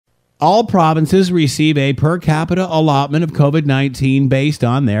All provinces receive a per capita allotment of COVID-19 based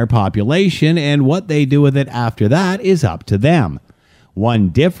on their population, and what they do with it after that is up to them. One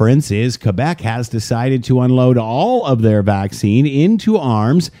difference is Quebec has decided to unload all of their vaccine into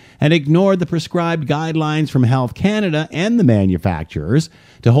arms and ignore the prescribed guidelines from Health Canada and the manufacturers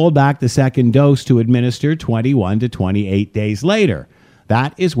to hold back the second dose to administer 21 to 28 days later.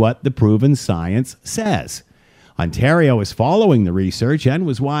 That is what the proven science says. Ontario is following the research and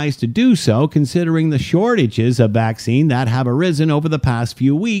was wise to do so, considering the shortages of vaccine that have arisen over the past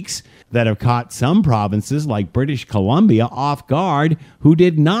few weeks that have caught some provinces like British Columbia off guard, who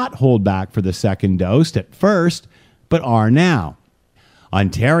did not hold back for the second dose at first, but are now.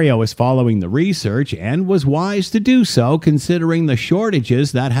 Ontario is following the research and was wise to do so, considering the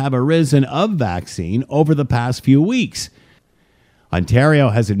shortages that have arisen of vaccine over the past few weeks. Ontario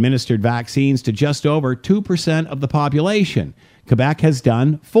has administered vaccines to just over 2% of the population. Quebec has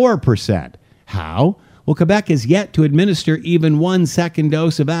done 4%. How? Well, Quebec has yet to administer even one second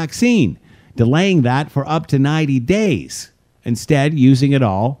dose of vaccine, delaying that for up to 90 days, instead using it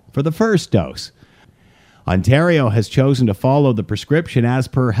all for the first dose. Ontario has chosen to follow the prescription as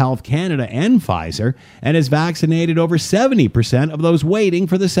per Health Canada and Pfizer and has vaccinated over 70% of those waiting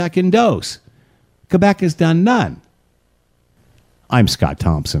for the second dose. Quebec has done none. I'm Scott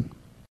Thompson.